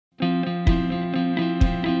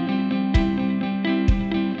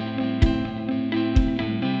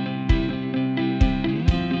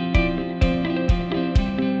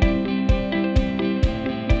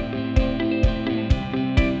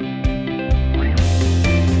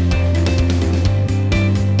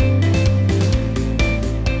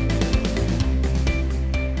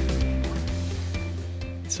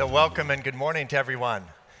So welcome and good morning to everyone.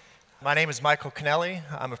 My name is Michael Kennelly.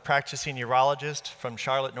 I'm a practicing urologist from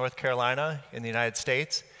Charlotte, North Carolina in the United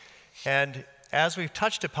States. And as we've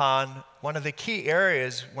touched upon, one of the key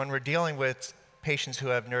areas when we're dealing with patients who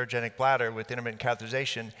have neurogenic bladder with intermittent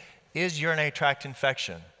catheterization is urinary tract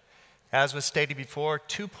infection. As was stated before,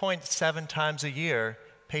 2.7 times a year,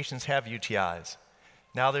 patients have UTIs.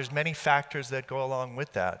 Now, there's many factors that go along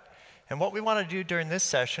with that. And what we want to do during this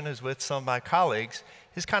session is with some of my colleagues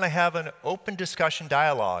is kind of have an open discussion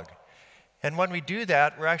dialogue. And when we do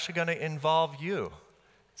that, we're actually going to involve you.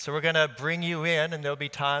 So we're going to bring you in, and there'll be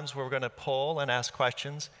times where we're going to poll and ask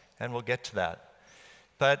questions, and we'll get to that.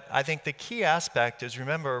 But I think the key aspect is,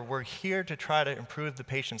 remember, we're here to try to improve the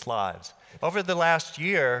patient's lives. Over the last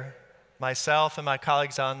year, myself and my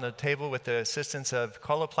colleagues on the table with the assistance of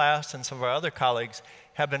Coloplast and some of our other colleagues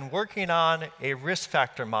have been working on a risk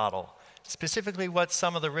factor model, specifically what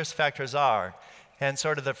some of the risk factors are. And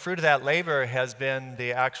sort of the fruit of that labor has been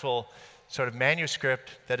the actual sort of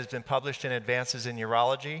manuscript that has been published in Advances in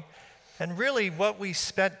Urology. And really what we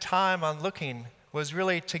spent time on looking was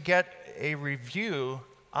really to get a review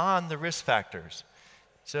on the risk factors.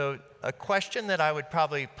 So a question that I would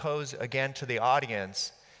probably pose again to the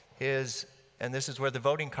audience is, and this is where the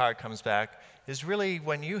voting card comes back, is really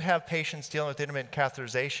when you have patients dealing with intermittent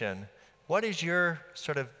catheterization, what is your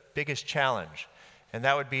sort of biggest challenge? And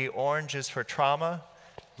that would be orange is for trauma,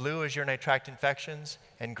 blue is urinary tract infections,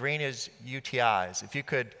 and green is UTIs. If you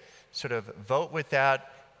could sort of vote with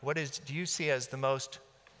that, do you see as the most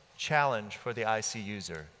challenge for the IC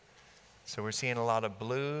user? So we're seeing a lot of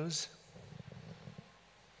blues,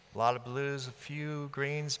 a few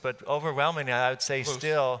greens, but overwhelmingly, I would say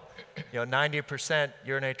still, 90%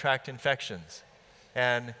 urinary tract infections.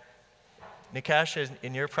 And Nikesh,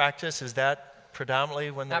 in your practice, is that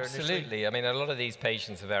predominantly when they're Absolutely. I mean, a lot of these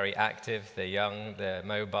patients are very active, they're young, they're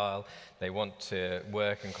mobile, they want to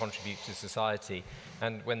work and contribute to society.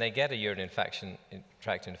 And when they get a urinary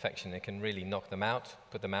tract infection, it can really knock them out,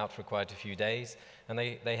 put them out for quite a few days, and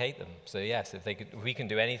they hate them. So yes, if we can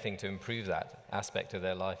do anything to improve that aspect of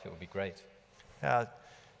their life, it would be great.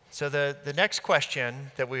 So the next question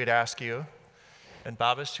that we would ask you, and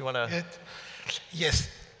Babis, do you want to? Yes.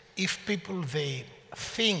 If people, they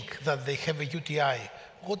think that they have a UTI,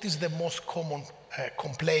 what is the most common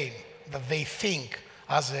complaint that they think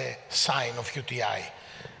as a sign of UTI?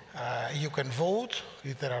 You can vote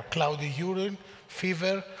if there are cloudy urine,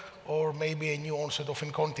 fever, or maybe a new onset of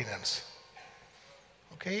incontinence.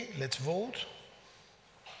 Okay, let's vote.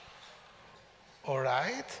 All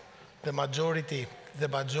right, the majority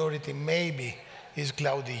maybe is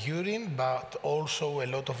cloudy urine, but also a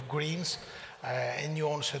lot of greens, a new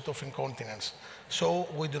onset of incontinence. So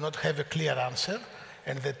we do not have a clear answer,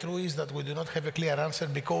 and the truth is that we do not have a clear answer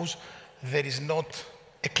because there is not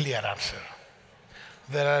a clear answer.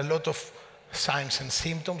 There are a lot of signs and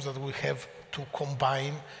symptoms that we have to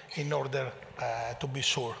combine in order to be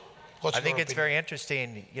sure. I think it's very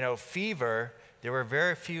interesting, fever, there were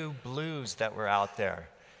very few blues that were out there.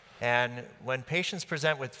 And when patients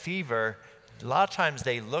present with fever, a lot of times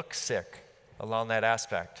they look sick along that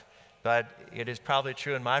aspect. But it is probably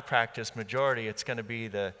true in my practice, majority, it's going to be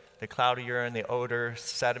the cloudy urine, the odor,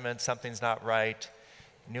 sediment, something's not right.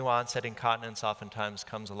 New onset incontinence oftentimes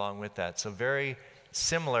comes along with that. So very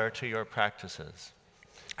similar to your practices.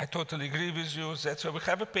 I totally agree with you. That's why we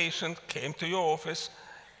have a patient came to your office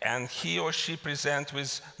and he or she present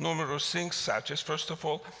with numerous things such as, first of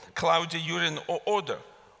all, cloudy urine or odor.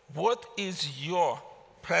 What is your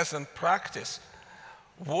present practice?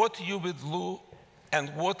 What you would do and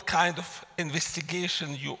what kind of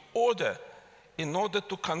investigation you order in order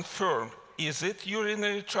to confirm, is it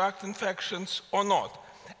urinary tract infections or not?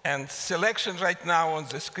 And selection right now on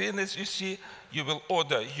the screen, as you see, you will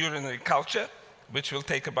order urinary culture, which will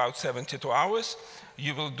take about 72 hours.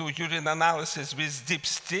 You will do urine analysis with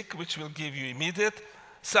dipstick, which will give you immediate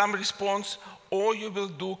some response, or you will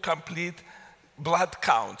do complete blood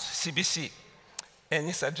counts, CBC.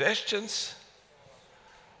 Any suggestions?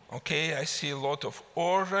 Okay, I see a lot of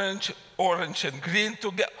orange and green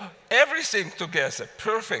together, everything together,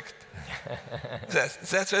 perfect.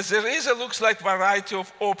 That's why there is, it looks like variety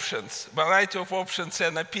of options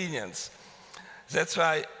and opinions. That's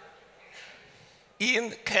why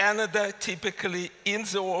in Canada, typically in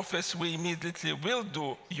the office, we immediately will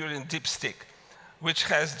do urine dipstick, which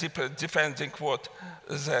has, depending what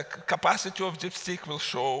the capacity of dipstick will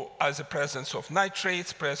show as the presence of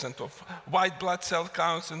nitrates, presence of white blood cell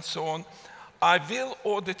counts, and so on. I will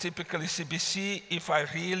order typically CBC if a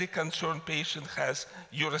really concerned patient has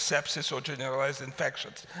urosepsis or generalized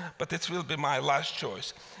infections, but it will be my last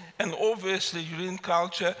choice. And obviously, urine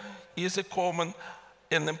culture is a common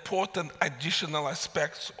and important additional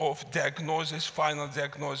aspect of diagnosis, final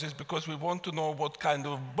diagnosis, because we want to know what kind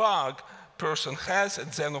of bug person has,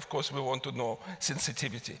 and then, of course, we want to know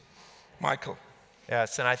sensitivity. Michael.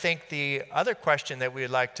 Yes, and I think the other question that we'd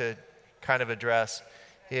like to kind of address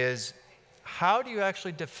is, how do you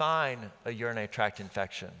actually define a urinary tract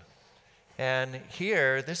infection? And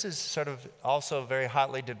here, this is sort of also very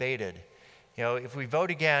hotly debated. You know, if we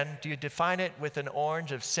vote again, do you define it with an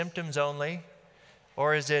orange of symptoms only?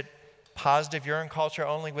 Or is it positive urine culture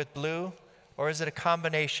only with blue? Or is it a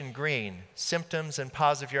combination green, symptoms and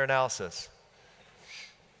positive urinalysis?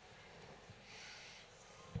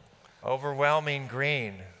 Overwhelming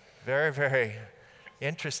green. Very, very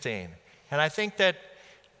interesting. And I think that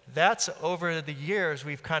that's over the years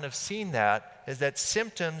we've kind of seen that, is that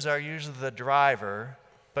symptoms are usually the driver,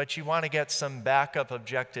 but you want to get some backup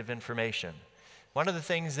objective information. One of the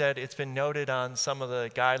things that it's been noted on some of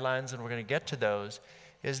the guidelines, and we're going to get to those,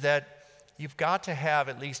 is that you've got to have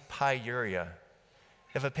at least pyuria.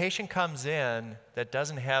 If a patient comes in that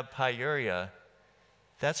doesn't have pyuria,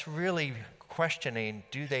 that's really questioning,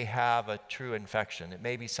 do they have a true infection? It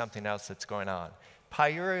may be something else that's going on.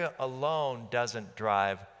 Pyuria alone doesn't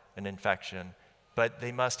drive an infection, but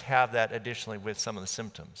they must have that additionally with some of the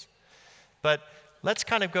symptoms. But let's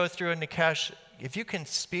kind of go through, and Nikesh, if you can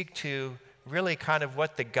speak to really kind of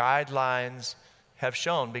what the guidelines have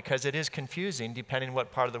shown, because it is confusing depending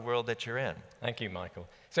what part of the world that you're in. Thank you, Michael.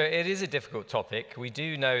 So it is a difficult topic. We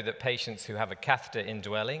do know that patients who have a catheter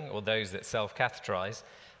indwelling, or those that self-catheterize,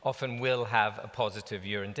 often will have a positive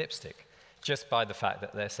urine dipstick, just by the fact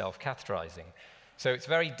that they're self-catheterizing. So it's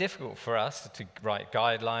very difficult for us to write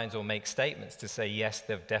guidelines or make statements to say, yes,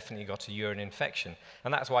 they've definitely got a urine infection.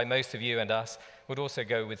 And that's why most of you and us would also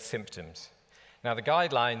go with symptoms. Now, the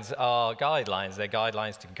guidelines are guidelines. They're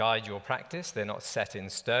guidelines to guide your practice. They're not set in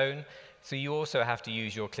stone. So you also have to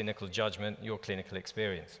use your clinical judgment, your clinical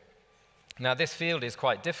experience. Now, this field is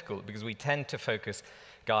quite difficult because we tend to focus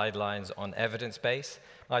guidelines on evidence base.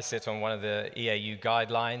 I sit on one of the EAU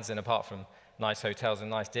guidelines, and apart from nice hotels and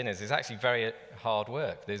nice dinners, it's actually very hard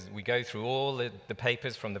work. We go through all the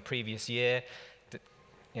papers from the previous year.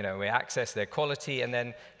 We access their quality and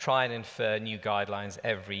then try and infer new guidelines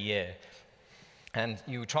every year. And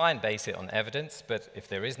you try and base it on evidence, but if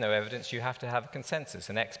there is no evidence, you have to have a consensus,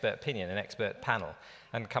 an expert opinion, an expert panel,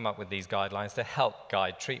 and come up with these guidelines to help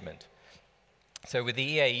guide treatment. So with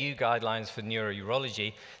the EAU guidelines for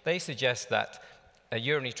neurourology, they suggest that a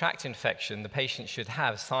urinary tract infection, the patient should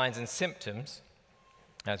have signs and symptoms,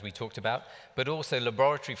 as we talked about, but also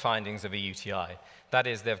laboratory findings of a UTI. That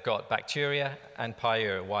is, they've got bacteria and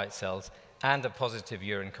pyuria, white cells, and a positive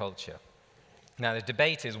urine culture. Now, the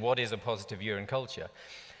debate is, what is a positive urine culture?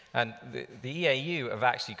 And the EAU have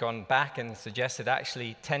actually gone back and suggested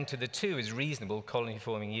actually 10 to the 2 is reasonable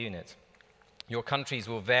colony-forming unit. Your countries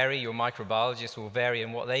will vary, your microbiologists will vary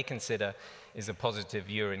in what they consider is a positive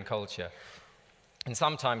urine culture. And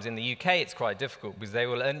sometimes in the UK, it's quite difficult because they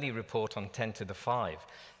will only report on 10 to the 5.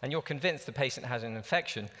 And you're convinced the patient has an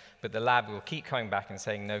infection, but the lab will keep coming back and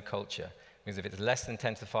saying no culture. Because if it's less than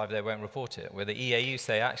 10 to the 5, they won't report it. Where the EAU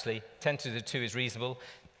say, actually, 10 to the 2 is reasonable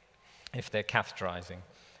if they're catheterizing.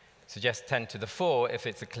 Suggest 10 to the 4 if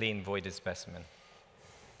it's a clean, voided specimen.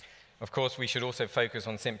 Of course, we should also focus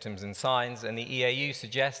on symptoms and signs, and the EAU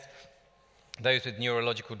suggests those with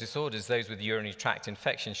neurological disorders, those with urinary tract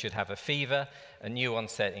infections should have a fever, a new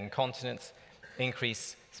onset incontinence,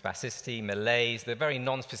 increased spasticity, malaise. They're very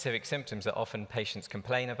non-specific symptoms that often patients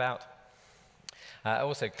complain about.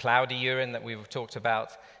 Also cloudy urine that we've talked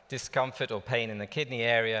about, discomfort or pain in the kidney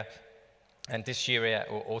area, and dysuria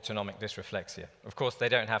or autonomic dysreflexia. Of course, they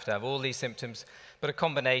don't have to have all these symptoms, but a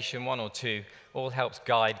combination, 1 or 2, all helps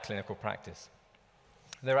guide clinical practice.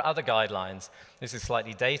 There are other guidelines. This is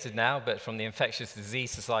slightly dated now, but from the Infectious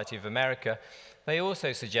Disease Society of America, they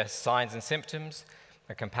also suggest signs and symptoms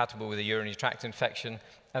are compatible with a urinary tract infection,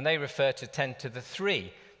 and they refer to 10 to the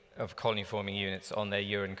 3 of colony-forming units on their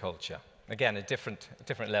urine culture. Again, a different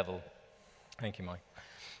level. Thank you, Mike.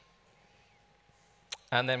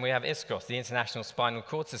 And then we have ISCOS, the International Spinal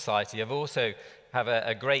Cord Society, have also have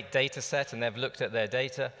a great data set, and they've looked at their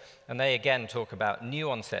data, and they again talk about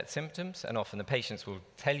new onset symptoms, and often the patients will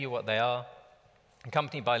tell you what they are,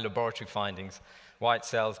 accompanied by laboratory findings, white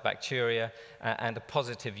cells, bacteria, and a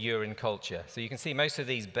positive urine culture. So you can see most of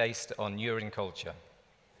these based on urine culture.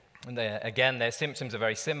 And again, their symptoms are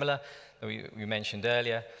very similar that we mentioned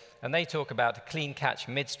earlier. And they talk about a clean catch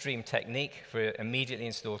midstream technique for immediately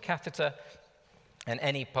installed catheter and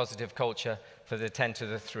any positive culture for the 10 to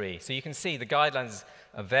the 3. So you can see the guidelines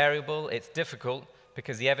are variable. It's difficult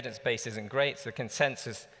because the evidence base isn't great, so the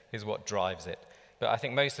consensus is what drives it. But I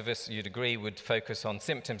think most of us, you'd agree, would focus on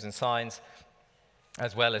symptoms and signs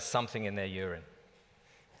as well as something in their urine.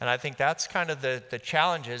 And I think that's kind of the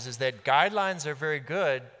challenge is that guidelines are very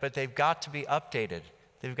good, but they've got to be updated.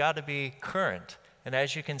 They've got to be current. And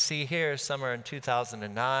as you can see here, some are in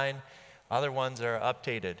 2009, other ones are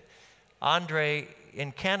updated. Andre,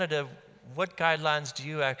 in Canada, what guidelines do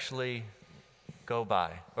you actually go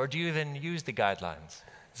by? Or do you even use the guidelines?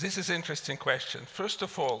 This is an interesting question. First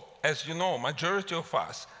of all, as you know, majority of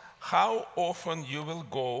us, how often you will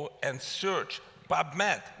go and search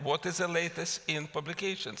PubMed, what is the latest in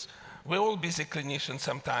publications? We're all busy clinicians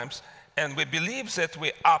sometimes, and we believe that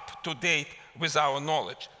we're up to date with our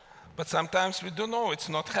knowledge. But sometimes we don't know it's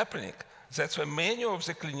not happening. That's why many of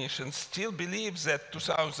the clinicians still believe that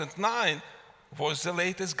 2009 was the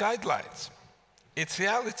latest guidelines. It's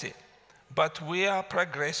reality, but we are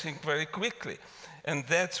progressing very quickly. And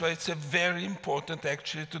that's why it's very important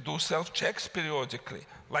actually to do self-checks periodically.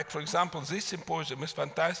 Like, for example, this symposium is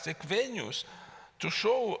fantastic venues to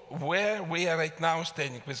show where we are right now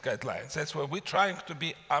standing with guidelines. That's why we're trying to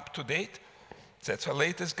be up to date. That's the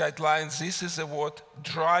latest guidelines. This is what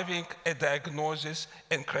driving a diagnosis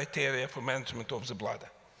and criteria for management of the bladder.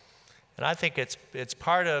 And I think it's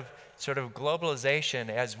part of sort of globalization.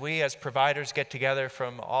 As we as providers get together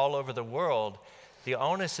from all over the world, the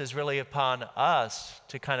onus is really upon us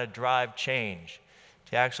to kind of drive change,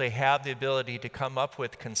 to actually have the ability to come up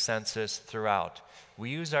with consensus throughout. We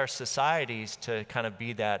use our societies to kind of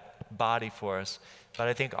be that body for us, but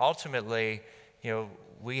I think ultimately,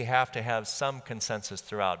 we have to have some consensus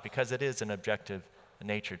throughout because it is an objective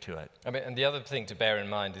nature to it. I mean, and the other thing to bear in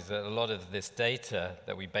mind is that a lot of this data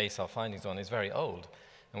that we base our findings on is very old,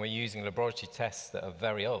 and we're using laboratory tests that are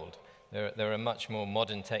very old. There are much more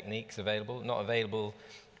modern techniques available, not available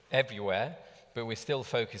everywhere, but we're still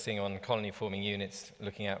focusing on colony-forming units,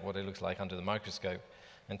 looking at what it looks like under the microscope,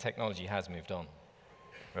 and technology has moved on.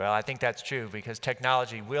 Well, I think that's true because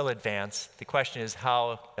technology will advance. The question is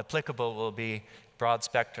how applicable will be broad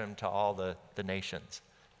spectrum to all the nations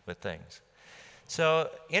with things. So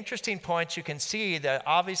interesting points. You can see that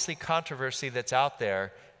obviously controversy that's out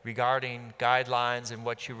there regarding guidelines and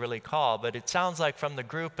what you really call, but it sounds like from the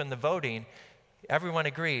group and the voting, everyone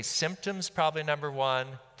agrees. Symptoms probably number one,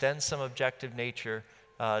 then some objective nature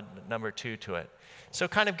number two to it. So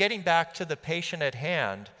kind of getting back to the patient at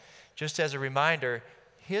hand, just as a reminder,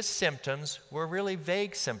 his symptoms were really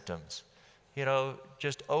vague symptoms.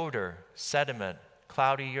 Just odor, sediment,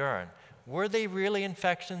 cloudy urine. Were they really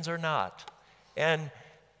infections or not? And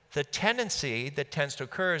the tendency that tends to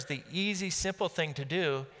occur is the easy, simple thing to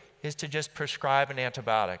do is to just prescribe an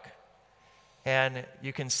antibiotic. And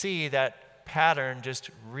you can see that pattern just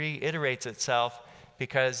reiterates itself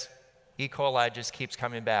because E. coli just keeps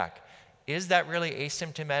coming back. Is that really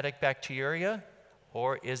asymptomatic bacteria,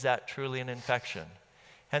 or is that truly an infection?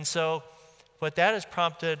 And so what that has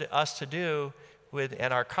prompted us to do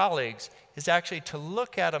and our colleagues is actually to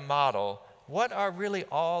look at a model. What are really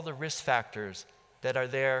all the risk factors that are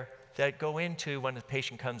there that go into when a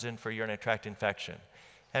patient comes in for urinary tract infection?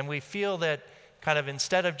 And we feel that kind of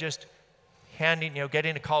instead of just getting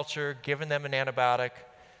a culture, giving them an antibiotic,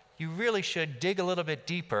 you really should dig a little bit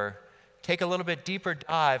deeper, take a little bit deeper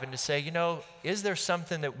dive and to say, is there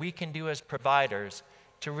something that we can do as providers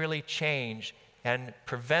to really change and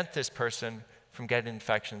prevent this person from getting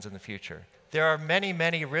infections in the future? There are many,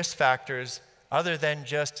 many risk factors other than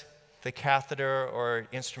just the catheter or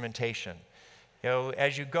instrumentation.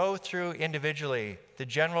 As you go through individually, the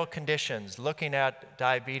general conditions, looking at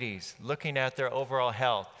diabetes, looking at their overall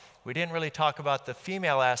health. We didn't really talk about the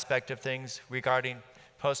female aspect of things regarding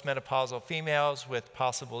postmenopausal females with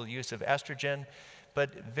possible use of estrogen,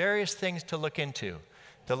 but various things to look into.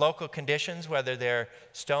 The local conditions, whether they're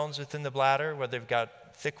stones within the bladder, whether they've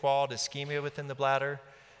got thick-walled ischemia within the bladder,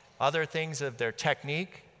 other things of their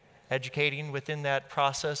technique, educating within that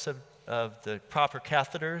process of the proper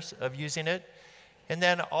catheters of using it, and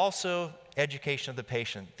then also education of the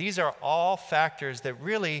patient. These are all factors that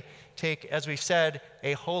really take, as we've said,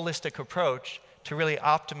 a holistic approach to really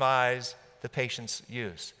optimize the patient's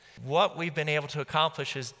use. What we've been able to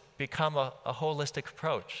accomplish is become a holistic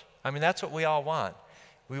approach. I mean, that's what we all want.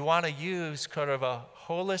 We want to use kind of a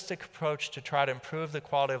holistic approach to try to improve the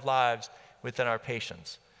quality of lives within our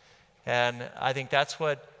patients. And I think that's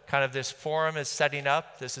what kind of this forum is setting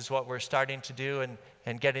up. This is what we're starting to do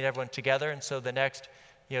and getting everyone together. And so the next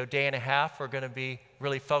day and a half, we're going to be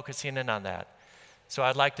really focusing in on that. So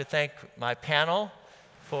I'd like to thank my panel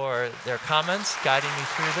for their comments, guiding me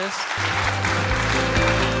through this.